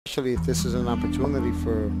Especially if this is an opportunity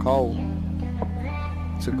for KAYU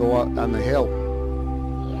to go out on the hill.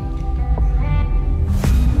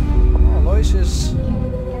 Aloysius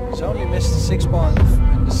has only missed the 6 ball in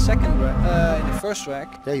the first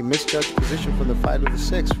rack. Yeah, he misjudged position from the 5 to the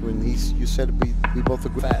 6 when you said we both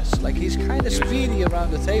agree. Fast, like he's kind of speedy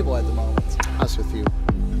around the table at the moment. Honest with you,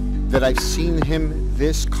 that I've seen him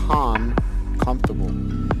this calm, comfortable.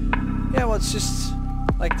 Yeah, well, it's just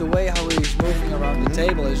like the way how he's moving around the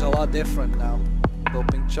table is a lot different now.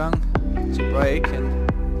 Helping Chung to break, and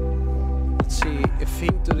let's see if he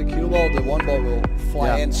to the cue ball, the 1 ball will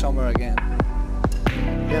fly in somewhere again.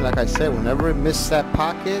 Yeah, like I said, whenever it missed that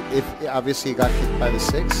pocket, if obviously it got kicked by the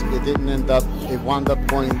 6, it didn't end up. It wound up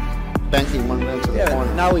going banking 1 way to the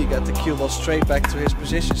corner. Now he got the cue ball straight back to his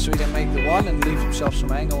position, so he can make the 1 and leave himself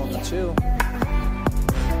some angle on the 2,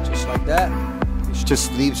 just like that.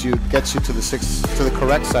 Just leaves you, gets you to the 6, to the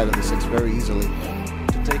correct side of the 6 very easily.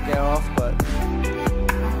 To take care of, but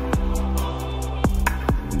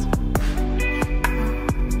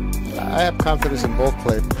I have confidence in both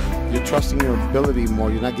players. You're trusting your ability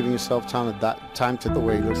more. You're not giving yourself time to the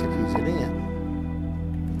way it looks like he's hitting it.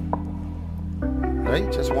 Right?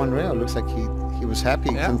 Just 1 rail. Looks like he was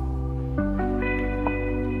happy. Yeah.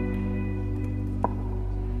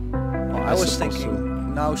 Well, I was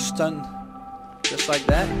thinking now stun just like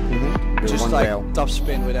that. Just like rail. Top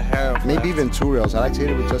spin with a hair of maybe even 2 rails. I like to hit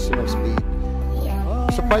it with just enough speed.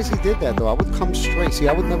 I'm surprised he did that though. I would come straight. See,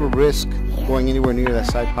 I would never risk going anywhere near that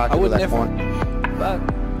side pocket or that corner. But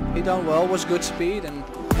he done well, was good speed, and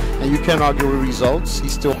you can't argue with results.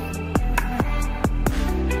 He's still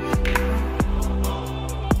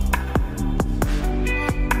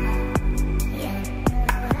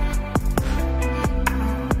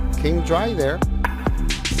king dry there.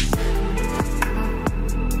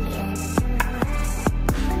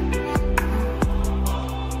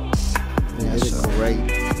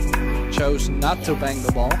 Great. Chose not to bang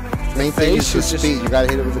the ball. Main thing is the speed. You gotta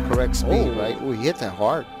hit it with the correct speed, right? Oh, he hit that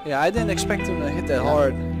hard. Yeah, I didn't expect him to hit that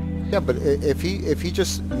hard. Yeah, but if he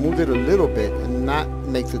just moved it a little bit and not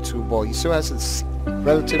make the 2 ball, he still has its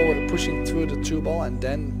relative pushing through the 2 ball and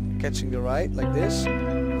then catching the right like this.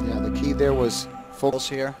 Yeah, the key there was focus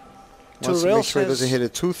here. Wants to make sure it doesn't hit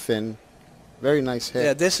it too thin. Very nice hit.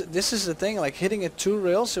 Yeah, this is the thing. Like hitting it 2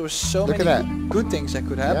 rails, there was so many good things that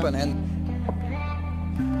could happen, and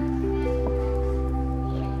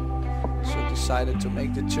decided to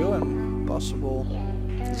make the 2 and possible.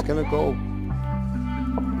 He's gonna go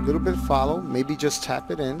a little bit follow, maybe just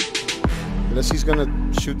tap it in. Unless he's gonna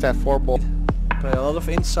shoot that 4 ball. Play a lot of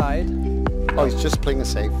inside. Oh, he's just playing it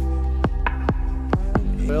safe.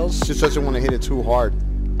 Bills. Just doesn't want to hit it too hard.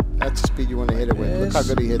 That's the speed you want to hit it with. Look how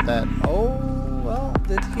good he hit that. Oh, well,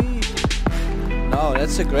 did he? No,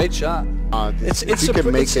 that's a great shot. It's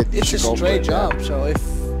a straight jump. So if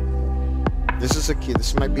this is a key,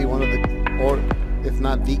 this might be one of the, or if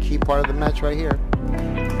not the key part of the match right here.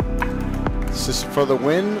 This is for the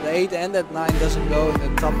win. The 8 and that 9 doesn't go in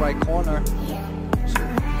the top right corner, so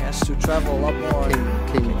he has to travel a lot more.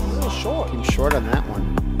 Came a little short. Came short on that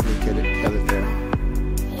one. Look at it, got it there.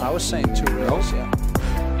 I was saying 2 rails, yeah.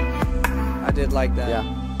 I did like that. Yeah.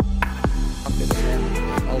 Okay, then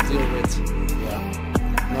I'll deal with. Yeah.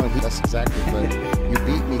 No, that's exactly. But you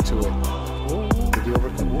beat me to it. Did you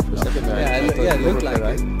overcome for a second there? Yeah, it looked like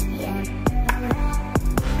it.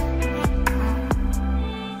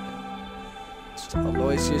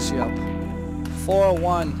 Aloysius Yapp,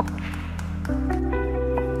 4-1.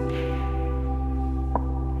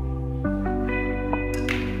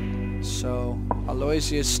 So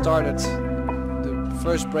Aloysius started the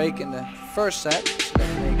first break in the first set, so that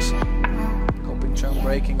makes Chung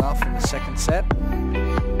breaking off in the second set.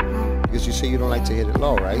 Because you say you don't like to hit it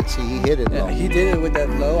low, right? See, he hit it low. He did it with that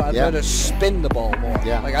low. I'd rather spin the ball more.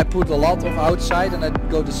 Yeah. Like I put a lot of outside and I'd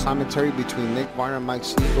go to commentary between Nick Varner, Mike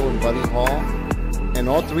Siegel, and Buddy Hall. And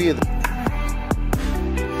all 3 of them. I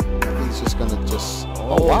think he's just gonna just.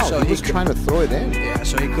 Oh wow! So he was trying to throw it in. Yeah,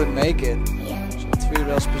 so he couldn't make it. So 3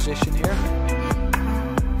 rails position here.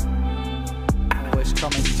 Always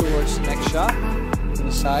coming towards the next shot to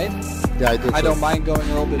the side. Yeah, I don't mind going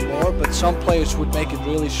a little bit more, but some players would make it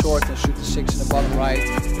really short and shoot the 6 in the bottom right.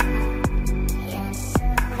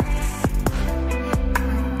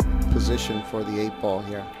 Position for the 8 ball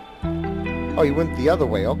here. Oh, he went the other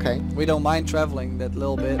way. Okay. We don't mind traveling that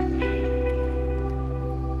little bit.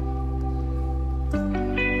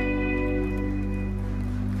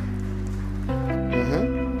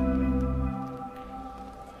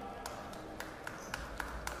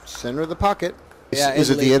 Center of the pocket. Yeah, is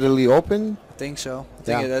it the Italy Open? I think so. I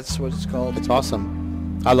think that's what it's called. It's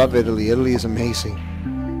awesome. I love Italy. Italy is amazing.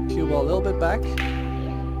 cue ball a little bit back.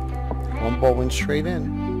 One ball went straight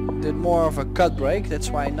in. Did more of a cut break. That's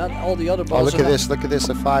why not all the other Oh, balls. look at this! Look at this!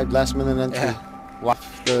 A 5 last minute entry. Yeah. Watch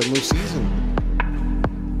the new season.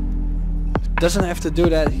 Doesn't have to do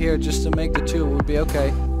that here just to make the 2. Would be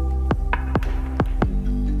okay.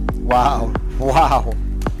 Wow! Wow!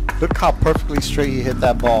 Look how perfectly straight he hit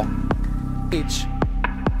that ball. Each.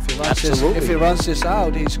 If he runs this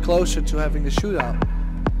out, he's closer to having the shootout.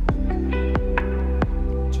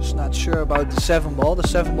 Just not sure about the 7 ball. The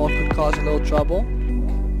 7 ball could cause a little trouble.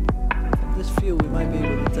 From this view, we might be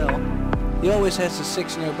able to tell. He always has the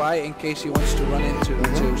 6 nearby in case he wants to run into the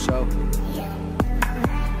 2. So.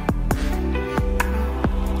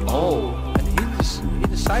 Oh, and he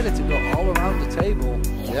decided to go all around the table.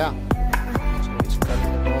 Yeah. So he's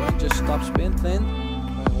cutting the ball in. Just stop spin thin.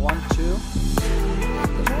 1, 2.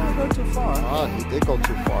 Doesn't want to go too far. Oh, he did go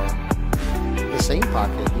too far. The same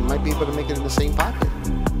pocket. He might be able to make it in the same pocket.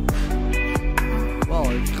 Well,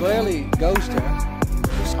 it clearly goes there.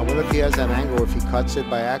 I wonder if he has that angle. If he cuts it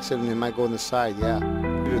by accident, it might go on the side. Yeah.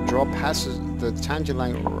 The draw passes the tangent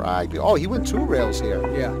line right. Oh, he went 2 rails here.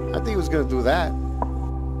 Yeah. I think he was going to do that.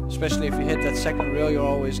 Especially if you hit that second rail, you're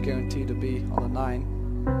always guaranteed to be on the 9.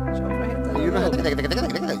 So if I hit that, You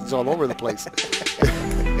know, he's all over the place.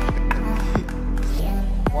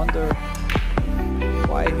 Wonder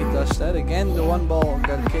why he does that. Again, the 1 ball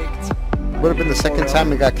got kicked. Would have been the second time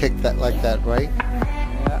he got kicked that like that, right?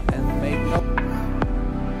 Yeah, and made no.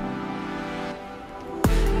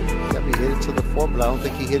 Yeah, he hit it to the 4, but I don't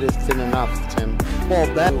think he hit it thin enough, Tim. Ball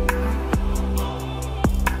that.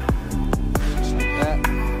 Just like that.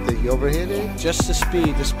 Did he overhit it? Just the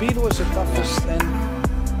speed. The speed was the toughest, and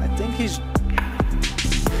I think he's.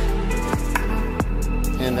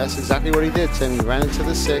 And that's exactly what he did, Tim. He ran into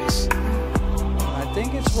the 6. I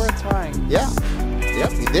think it's worth trying. Yeah.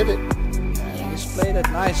 Yep, he did it. And he's played it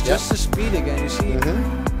nice. Yep. Just the speed again. You see, he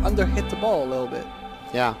under hit the ball a little bit.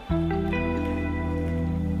 Yeah.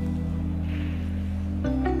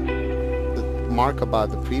 The mark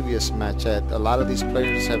about the previous match, that a lot of these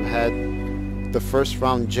players have had the first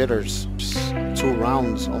round jitters. 2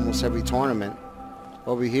 rounds almost every tournament.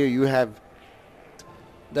 Over here, you have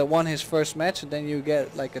that won his first match, and then you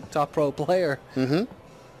get like a top pro player. Mm-hmm.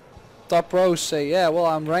 Top pros say, yeah, well,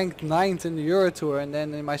 I'm ranked 9th in the Euro Tour, and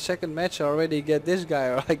then in my second match I already get this guy,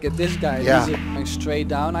 or I get this guy. Yeah. He's going straight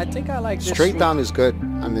down. I think I like this. Straight down is good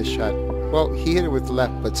on this shot. Well, he hit it with the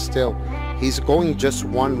left, but still, he's going just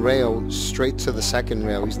 1 rail straight to the second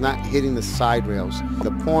rail. He's not hitting the side rails.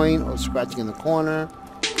 The point or scratching in the corner.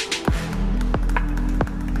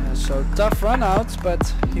 So tough run out,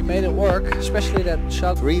 but he made it work, especially that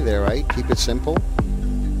shot. 3 there, right? Keep it simple.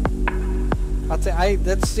 I think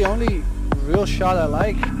that's the only real shot I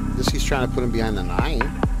like. This he's trying to put him behind the 9.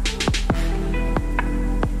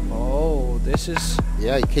 Oh, this is.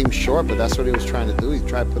 Yeah, he came short, but that's what he was trying to do. He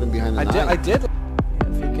tried to put him behind the 9. I did. If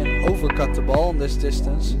he can overcut the ball in this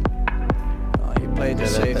distance. Oh, he played the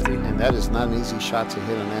safety. And that is not an easy shot to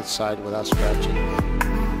hit on that side without scratching.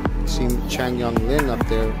 See Chang Young Lin up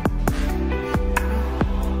there.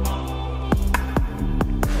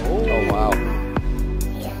 Oh wow.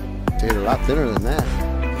 They hit a lot thinner than that.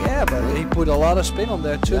 Yeah, but he put a lot of spin on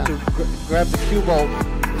there too, to grab the cue ball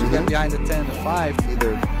to get behind the 10 and the 5.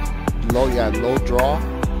 Either low draw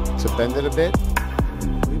to bend it a bit.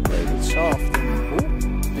 We played it soft.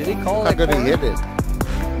 Ooh, did he call How that good he corner? hit it.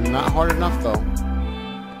 Not hard enough though.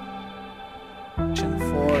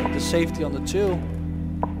 For the safety on the 2.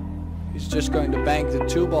 He's just going to bank the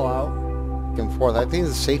 2 ball out. Back and forth. I think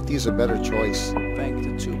the safety is a better choice. Bank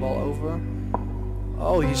the 2 ball over.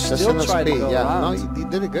 Oh, he's Just still enough trying to speed. go Yeah, around. no, he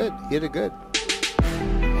did it good. He hit it good. So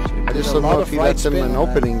I just don't know if he left him an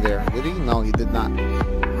opening there. Did he? No, he did not.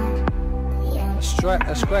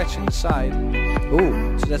 A scratch inside.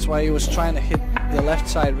 Ooh. So that's why he was trying to hit the left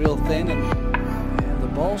side real thin, and the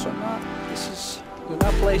balls are not. This is you're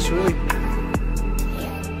not placed really.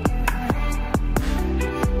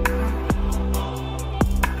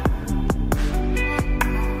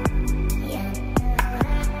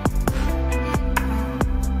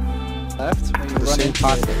 Left when you The run same into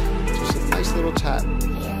pocket. it. Just a nice little tap. He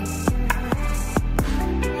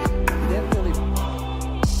didn't really.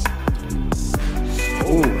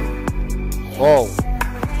 Ooh. Oh.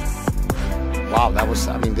 Wow, that was,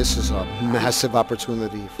 I mean, this is a massive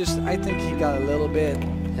opportunity. Just, I think he got a little bit,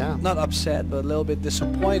 Yeah. not upset, but a little bit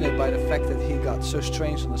disappointed by the fact that he got so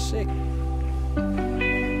strange on the 6.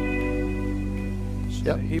 So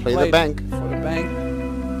Yep, he play the played bank. for the bank.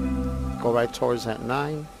 Go right towards that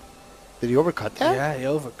 9. Did he overcut that? Yeah, he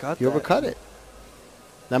overcut He overcut it.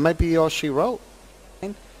 That might be all she wrote.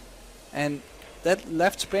 And that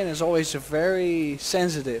left spin is always a very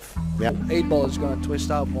sensitive. Yep. 8 ball is going to twist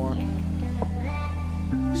out more.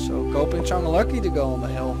 So Goping Chung lucky to go on the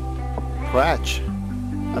hill. Scratch.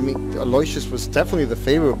 I mean, Aloysius was definitely the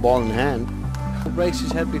favorite ball in hand. He breaks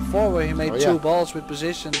his head before where he made 2 balls with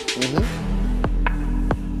position.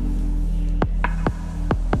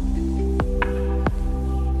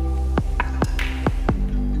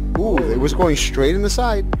 Ooh, it was going straight in the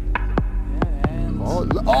side. Yeah, and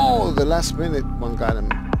Oh, the last minute one got him.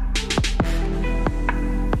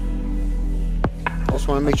 Just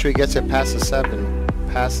want to make sure he gets it past the 7.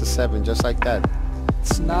 Past the 7, just like that.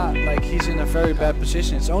 it's not like he's in a very bad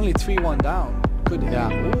position. It's only 3-1 down. Good hit. Yeah.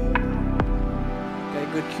 Okay,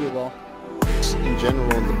 good cue ball. In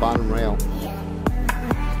general, in the bottom rail.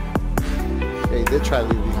 Yeah, he did try to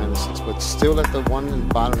leave behind the 6, but still at the 1 in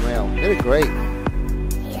the bottom rail. Hit it great.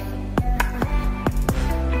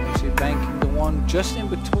 See, banking the 1 just in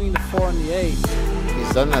between the 4 and the 8.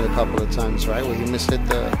 He's done that a couple of times, right? Where he mishit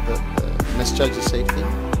the misjudged the safety.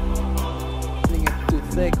 Hitting it too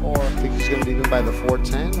thick, or I think he's going to leave him by the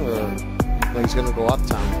 410, or no, he's going to go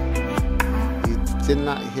uptown. He did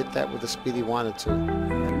not hit that with the speed he wanted to.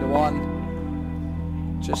 and the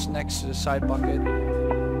 1 just next to the side bucket.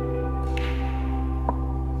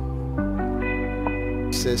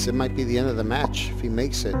 Says it might be the end of the match if he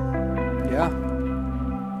makes it. Yeah.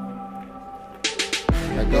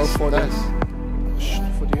 I Go guess for it does.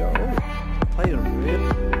 For the player really.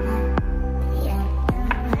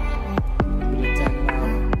 With a 10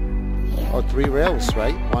 now. Oh, 3 rails,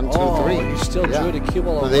 right? 1, 2, 3. He still drew the cue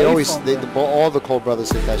ball No, away they always, from them. all the Cole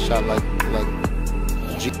brothers hit that shot like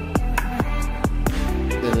G.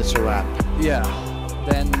 Then it's a wrap. Yeah.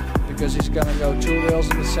 Then because he's gonna go 2 rails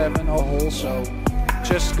in the 7 or hole, so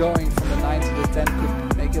just going from the 9 to the 10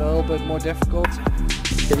 could make it a little bit more difficult.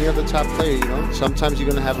 Any other top player, you know, sometimes you're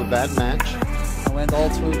gonna have a bad match. I went all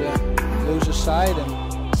through the loser side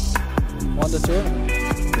and won the tournament.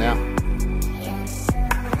 Yeah.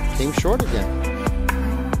 Came short again.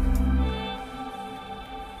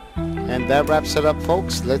 And that wraps it up,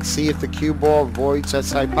 folks. Let's see if the cue ball avoids that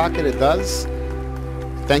side pocket. It does.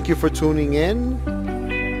 Thank you for tuning in,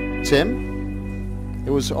 Tim.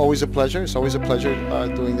 It was always a pleasure. It's always a pleasure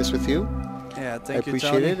doing this with you. Yeah, I thank you,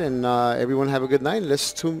 appreciate Tony. it, and everyone have a good night.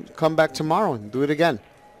 Let's come back tomorrow and do it again.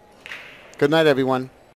 Good night, everyone.